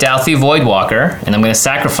tap my Dauthi Voidwalker, and I'm going to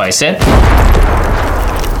sacrifice it.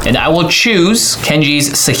 And I will choose Kenji's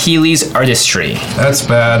Saheeli's Artistry. That's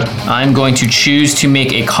bad. I'm going to choose to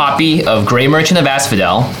make a copy of Grey Merchant of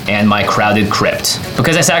Asphodel and my Crowded Crypt.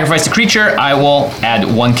 Because I sacrificed a creature, I will add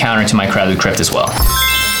 1 counter to my Crowded Crypt as well.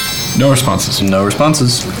 No responses. No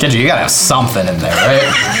responses. Kenji, you gotta have something in there, right?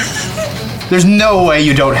 There's no way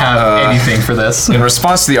you don't have anything for this. In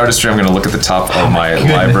response to the artistry, I'm going to look at the top of my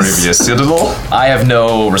library via Citadel. I have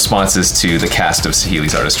no responses to the cast of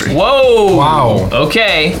Saheeli's Artistry. Whoa! Wow.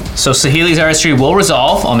 Okay, so Saheeli's Artistry will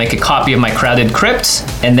resolve. I'll make a copy of my Crowded Crypt,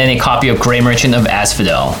 and then a copy of Grey Merchant of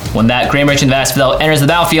Asphodel. When that Grey Merchant of Asphodel enters the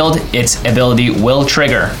battlefield, its ability will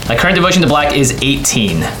trigger. My current devotion to black is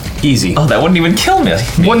 18. Easy. Oh, that wouldn't even kill me.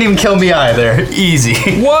 Wouldn't even kill me either. Easy.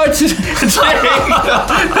 What?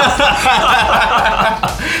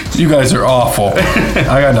 You guys are awful.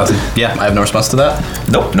 I got nothing. Yeah, I have no response to that.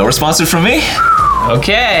 Nope, no responses from me.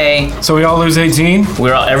 Okay, So we all lose 18?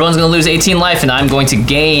 everyone's gonna lose 18 life, and I'm going to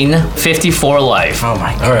gain 54 life. Oh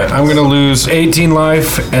my god. All right, I'm going to lose 18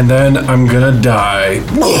 life, and then I'm going to die.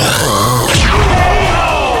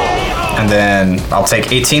 And then I'll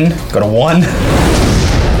take 18, go to 1.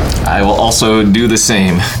 I will also do the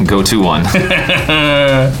same. Go to 1.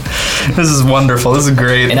 This is wonderful. This is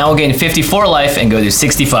great. And I will gain 54 life and go to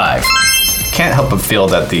 65. Can't help but feel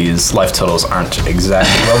that these life totals aren't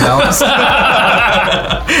exactly well balanced.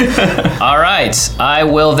 All right, I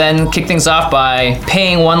will then kick things off by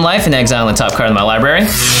paying 1 life and exiling the top card of my library.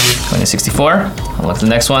 Going to 64. I'll look at the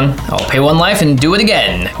next one. I'll pay 1 life and do it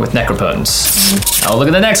again with Necropotence. I'll look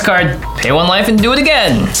at the next card. Pay 1 life and do it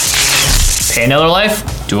again. Pay another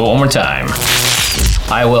life, do it 1 more time.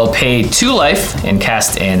 I will pay 2 life and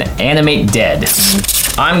cast an Animate Dead.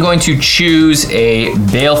 I'm going to choose a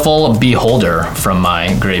Baleful Beholder from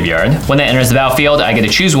my graveyard. When that enters the battlefield, I get to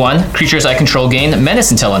choose 1. Creatures I control gain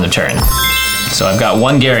Menace until end of turn. So I've got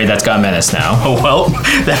 1 Gary that's got Menace now. Oh well,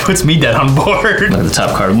 that puts me dead on board. Look at the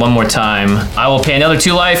top card 1 more time. I will pay another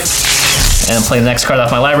 2 life and play the next card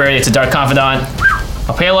off my library. It's a Dark Confidant.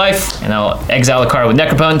 I'll pay a life and I'll exile the card with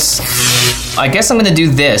Necropotence. I guess I'm gonna do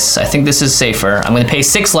this. I think this is safer. I'm gonna pay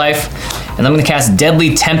 6 life, and I'm gonna cast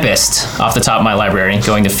Deadly Tempest off the top of my library,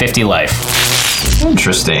 going to 50 life.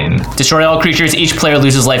 Interesting. Destroy all creatures. Each player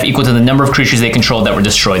loses life equal to the number of creatures they control that were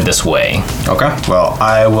destroyed this way. Okay, well,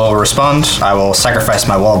 I will respond. I will sacrifice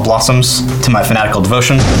my Wall of Blossoms to my Fanatical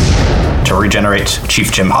Devotion to regenerate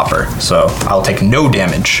Chief Jim Hopper. So I'll take no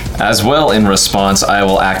damage. As well, in response, I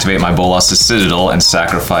will activate my Bolas' Citadel and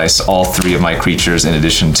sacrifice all 3 of my creatures in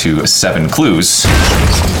addition to 7 clues.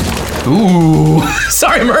 Ooh.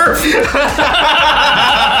 Sorry, Murph.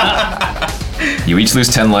 You each lose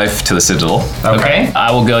 10 life to the Citadel. Okay.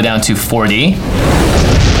 I will go down to 40.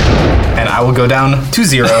 And I will go down to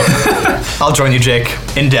 0. I'll join you, Jake,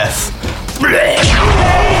 in death.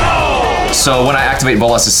 So when I activate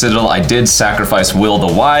Bolas' Citadel, I did sacrifice Will the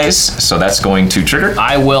Wise, so that's going to trigger.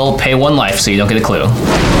 I will pay 1 life so you don't get a clue.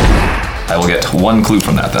 I will get 1 clue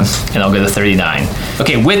from that then. And I'll go to 39.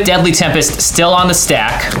 Okay, with Deadly Tempest still on the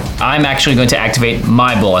stack, I'm actually going to activate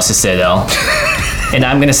my Bolas' Citadel. And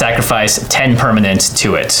I'm going to sacrifice 10 permanent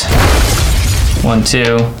to it. 1,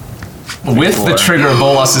 2. With 4. the trigger of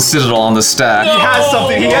Bolas' Citadel on the stack, He has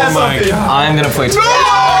something. He has something. I'm going to play 2.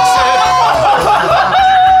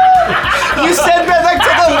 You sent that back to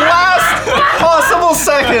the last possible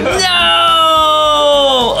second. No!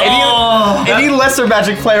 Any lesser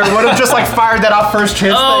Magic player would have just like fired that off first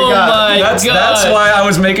chance Oh they got. my That's why I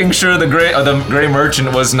was making sure the gray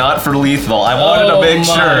merchant was not for lethal. I wanted to make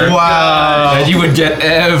sure that you would get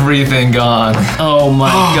everything gone. Oh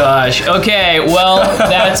my gosh. Okay, well,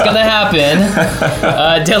 that's gonna happen.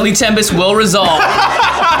 Deadly Tempest will resolve.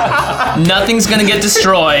 Nothing's gonna get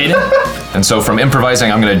destroyed. And so from improvising,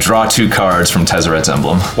 I'm going to draw 2 cards from Tezzeret's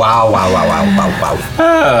Emblem. Wow.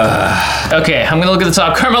 Okay, I'm gonna look at the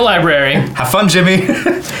top card of my library. Have fun, Jimmy.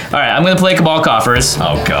 Alright, I'm gonna play Cabal Coffers.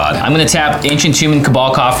 Oh god. I'm gonna tap Ancient Tomb and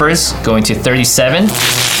Cabal Coffers, going to 37.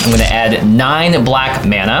 I'm gonna add 9 black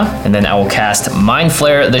mana, and then I will cast Mind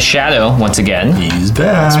Flare the Shadow once again. He's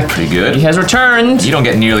back. Pretty good. He has returned. You don't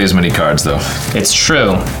get nearly as many cards though. It's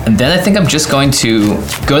true. And then I think I'm just going to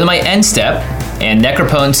go to my end step, and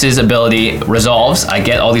Necroponence's ability resolves. I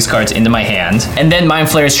get all these cards into my hand. And then Mind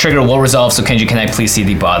Flare's trigger will resolve, so Kenji, can I please see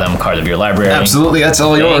the bottom card of your library? Absolutely, that's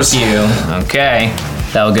all yours. Thank you. Okay.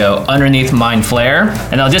 That'll go underneath Mind Flare.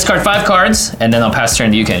 And I'll discard 5 cards, and then I'll pass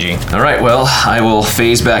turn to you, Kenji. All right, well, I will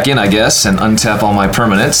phase back in, I guess, and untap all my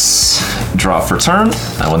permanents. Draw for turn.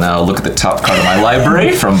 I will now look at the top card of my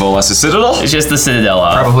library from Bolas' Citadel. It's just the Citadel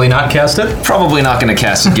up. Probably not cast it. Probably not going to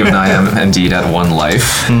cast it, given I am indeed at 1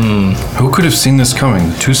 life. Who could have seen this coming?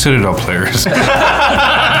 The 2 Citadel players.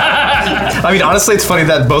 I mean, honestly, it's funny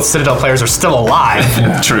that both Citadel players are still alive.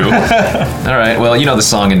 True. All right, well, you know the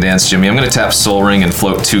song and dance, Jimmy. I'm going to tap Soul Ring and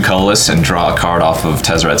float 2 colorless and draw a card off of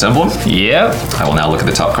Tezzeret's Emblem. Yep. I will now look at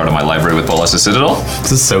the top card of my library with Bolas' Citadel.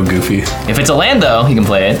 This is so goofy. If it's a land, though, you can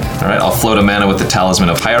play it. All right, I'll float a mana with the Talisman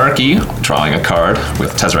of Hierarchy, drawing a card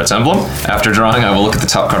with Tezzeret's Emblem. After drawing, I will look at the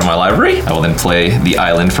top card of my library. I will then play the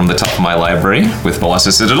island from the top of my library with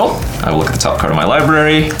Bolas' Citadel. I will look at the top card of my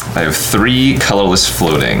library. I have 3 colorless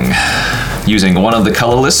floating. Using one of the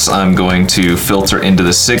colorless, I'm going to filter into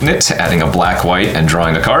the Signet, adding a black-white and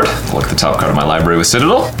drawing a card. Look at the top card of my library with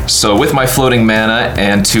Citadel. So with my floating mana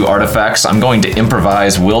and 2 artifacts, I'm going to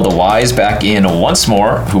improvise Will the Wise back in once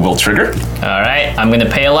more, who will trigger. All right, I'm gonna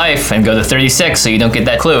pay a life and go to 36 so you don't get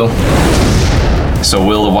that clue. So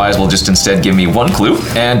Will the Wise will just instead give me 1 clue,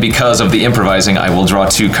 and because of the improvising, I will draw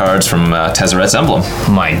 2 cards from Tezzeret's Emblem.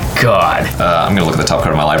 My God. I'm going to look at the top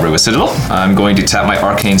card of my library with Citadel. I'm going to tap my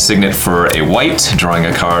Arcane Signet for a white, drawing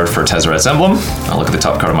a card for Tezzeret's Emblem. I'll look at the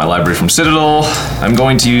top card of my library from Citadel. I'm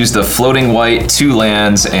going to use the floating white, 2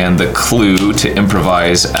 lands, and the clue to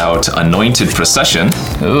improvise out Anointed Procession.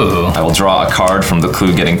 Ooh. I will draw a card from the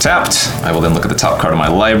clue getting tapped. I will then look at the top card of my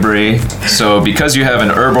library. So because you have an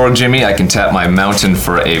Urborg, Jimmy, I can tap my Mountain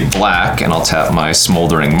for a black, and I'll tap my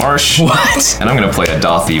Smoldering Marsh. What? And I'm going to play a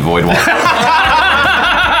Dothi Voidwalker.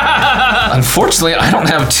 Unfortunately, I don't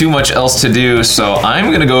have too much else to do, so I'm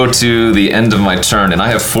going to go to the end of my turn, and I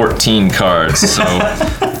have 14 cards, so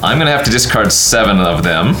I'm going to have to discard 7 of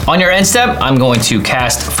them. On your end step, I'm going to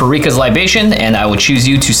cast Farika's Libation, and I will choose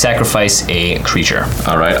you to sacrifice a creature.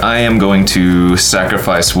 All right, I am going to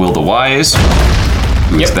sacrifice Will the Wise,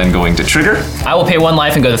 who is then going to trigger. I will pay 1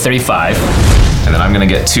 life and go to 35. And then I'm going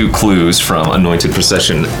to get 2 clues from Anointed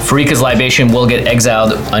Procession. Farika's Libation will get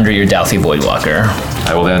exiled under your Dothi Voidwalker.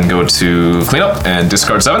 I will then go to cleanup and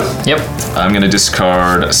discard 7. Yep. I'm going to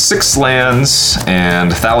discard 6 lands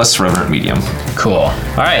and Thalas Revenant Medium. Cool.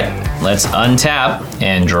 All right, let's untap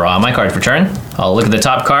and draw my card for turn. I'll look at the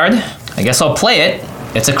top card. I guess I'll play it.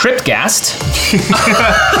 It's a Cryptghast.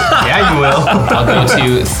 Yeah, you Will. I'll go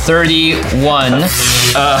to 31.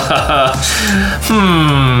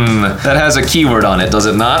 That has a keyword on it, does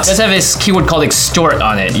it not? It does have this keyword called extort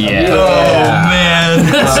on it. Yeah. Oh, man.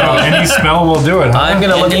 So any spell will do it, huh? I'm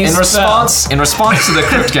gonna look Any in spell. response to the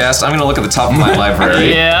Cryptcast. I'm gonna look at the top of my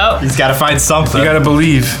library. Yep. He's got to find something. You gotta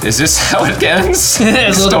believe. Is this how it ends?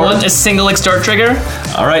 A single extort trigger.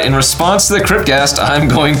 All right. In response to the Cryptcast, I'm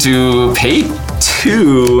going to pay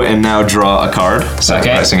 2 and now draw a card,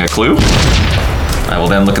 sacrificing a clue. I will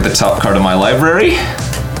then look at the top card of my library.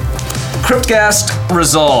 Cryptcast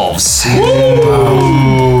resolves.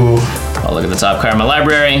 I'll look at the top card of my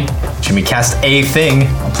library. Jimmy cast a thing.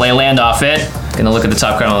 I'll play a land off it. Gonna look at the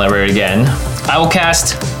top card of my library again. I will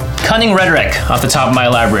cast Cunning Rhetoric off the top of my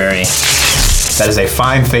library. That is a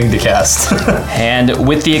fine thing to cast. And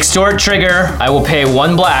with the extort trigger, I will pay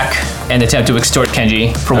 1 black and attempt to extort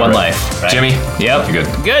Kenji for 1 life. Right. Jimmy. Yep. You're good.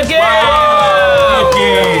 Good game!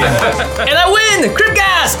 And I win!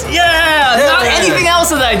 Cryptcast! Yeah! Not anything else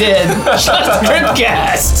that I did. Just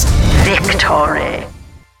Cryptcast. Victory.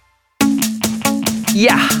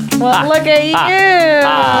 Yeah. Well, look at you.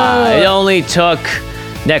 It only took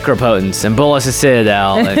Necropotence and Bolas'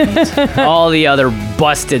 Citadel and all the other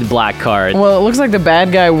busted black cards. Well, it looks like the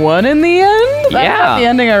bad guy won in the end. That's Yeah. not the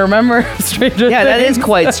ending I remember. Stranger Yeah, that Things. is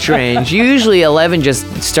quite strange. Usually 11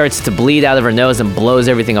 just starts to bleed out of her nose and blows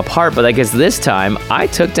everything apart, but I guess this time I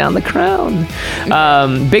took down the crown.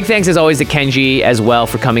 Big thanks as always to Kenji as well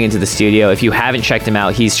for coming into the studio. If you haven't checked him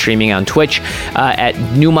out, he's streaming on Twitch at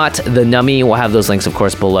NumotTheNummy. We'll have those links, of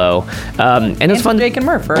course, below. And it was fun. Jake and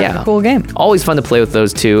Murph for Yeah. a cool game. Always fun to play with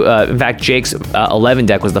those two. In fact, Jake's 11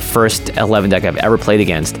 deck was the first 11 deck I've ever played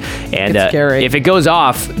against. And It's scary. if it goes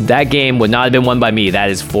off, that game would not have been won by me. That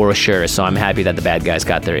is for sure. So I'm happy that the bad guys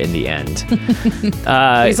got there in the end.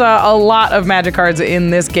 We saw a lot of Magic cards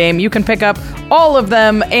in this game. You can pick up all of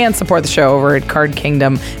them and support the show over at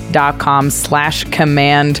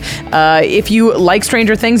cardkingdom.com/command. If you like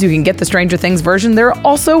Stranger Things, you can get the Stranger Things version. There are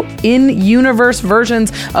also in-universe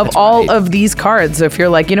versions of all of these cards. So if you're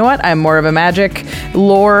like, you know what, I'm more of a Magic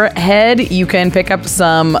lore head, you can pick up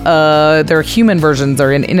some, their human versions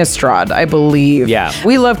are in Innistrad, I believe. Yeah.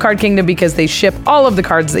 We love Card Kingdom because they ship all of the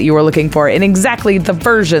cards that you are looking for in exactly the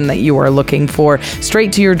version that you are looking for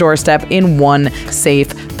straight to your doorstep in one safe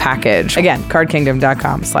package. Again,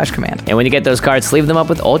 cardkingdom.com/command. And when you get those cards, sleeve them up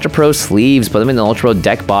with Ultra Pro sleeves. Put them in the Ultra Pro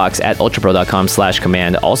deck box at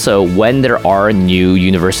ultrapro.com/command. Also, when there are new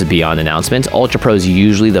Universes Beyond announcements, Ultra Pro is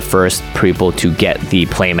usually the first people to get the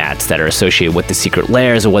playmats that are associated with the secret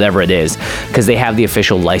layers or whatever it is, because they have the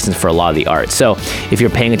official license for a lot of the art. So if you're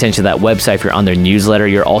paying attention to that website, if you're on their newsletter,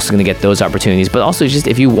 you're also going to get those opportunities. But also, just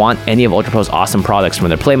if you want any of Ultra Pro's awesome products, from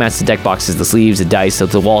their playmats to deck boxes, the sleeves, the dice,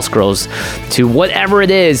 the wall scrolls, to whatever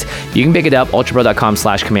it is, you can pick it up,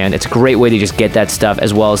 ultrapro.com/command. It's a great way to just get that stuff,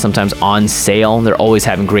 as well as sometimes on sale. They're always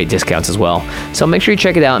having great discounts as well. So make sure you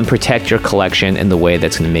check it out and protect your collection in the way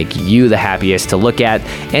that's going to make you the happiest to look at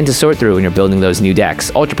and to sort through when you're building those new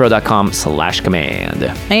decks.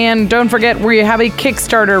 ultrapro.com/command. And don't forget, we have a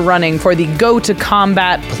Kickstarter running for the Go to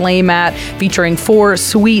Combat playmat featuring 4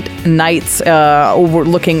 sweet knights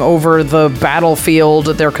looking over the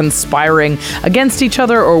battlefield. They're conspiring against each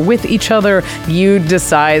other or with each other. You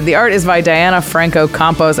decide. The art is by Diana Franco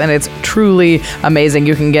Campos, and it's truly amazing.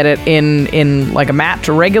 You can get it in like a matte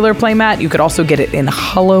to regular playmat. You could also get it in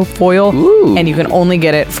hollow foil. Ooh. And you can only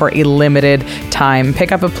get it for a limited time.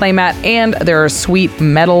 Pick up a playmat, and there are sweet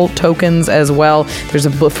metal tokens as well. There's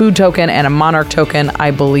a food token and a monarch token,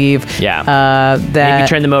 I believe. Yeah. That And if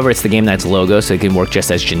you turn them over, it's the Game Night's logo, so it can work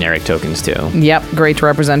just as generic tokens too. Yep, great to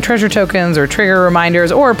represent treasure tokens or trigger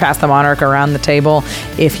reminders, or pass the monarch around the table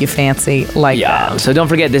if you fancy like that. So don't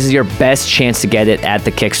forget, this is your best chance to get it at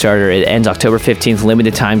the Kickstarter. It ends October 15th,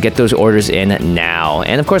 limited time. Get those orders in now.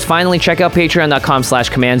 And of course, finally, check out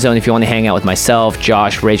patreon.com/command zone if you want to hang out with myself,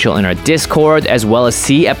 Josh, Rachel in our Discord, as well as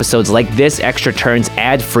see episodes like this, Extra Turns,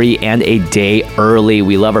 ad-free, and a day early.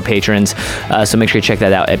 We love our patrons, so make sure you check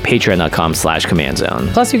that out at patreon.com/command zone.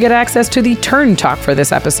 Plus, you get access to the turn talk for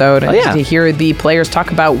this episode. Oh, yeah. To hear the players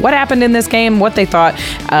talk about what happened in this game, what they thought,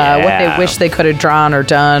 what they wish they could have drawn or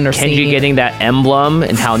done or Kenji seen. getting that emblem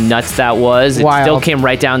and how nuts that was. It Wild. still came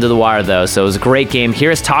right down to the wire, though, so it was a great game.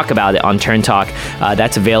 Hear us talk about it on Turn Talk.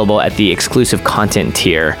 That's available at the exclusive content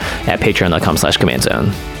tier at patreon.com/command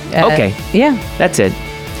zone. Okay, Yeah. that's it.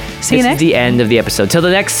 See you This is next the end of the episode. Till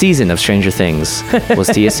the next season of Stranger Things. We'll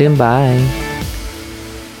see you soon. Bye.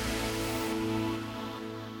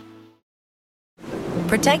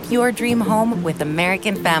 Protect your dream home with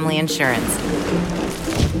American Family Insurance.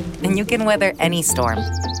 And you can weather any storm.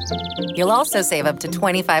 You'll also save up to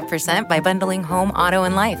 25% by bundling home, auto,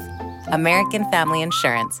 and life. American Family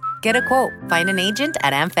Insurance. Get a quote. Find an agent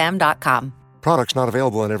at amfam.com. Products not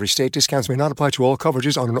available in every state. Discounts may not apply to all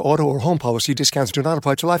coverages on an auto or home policy. Discounts do not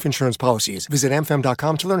apply to life insurance policies. Visit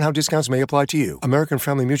amfam.com to learn how discounts may apply to you. American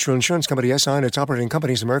Family Mutual Insurance Company, SI, and its operating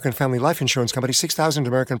companies, American Family Life Insurance Company, 6000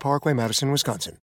 American Parkway, Madison, Wisconsin.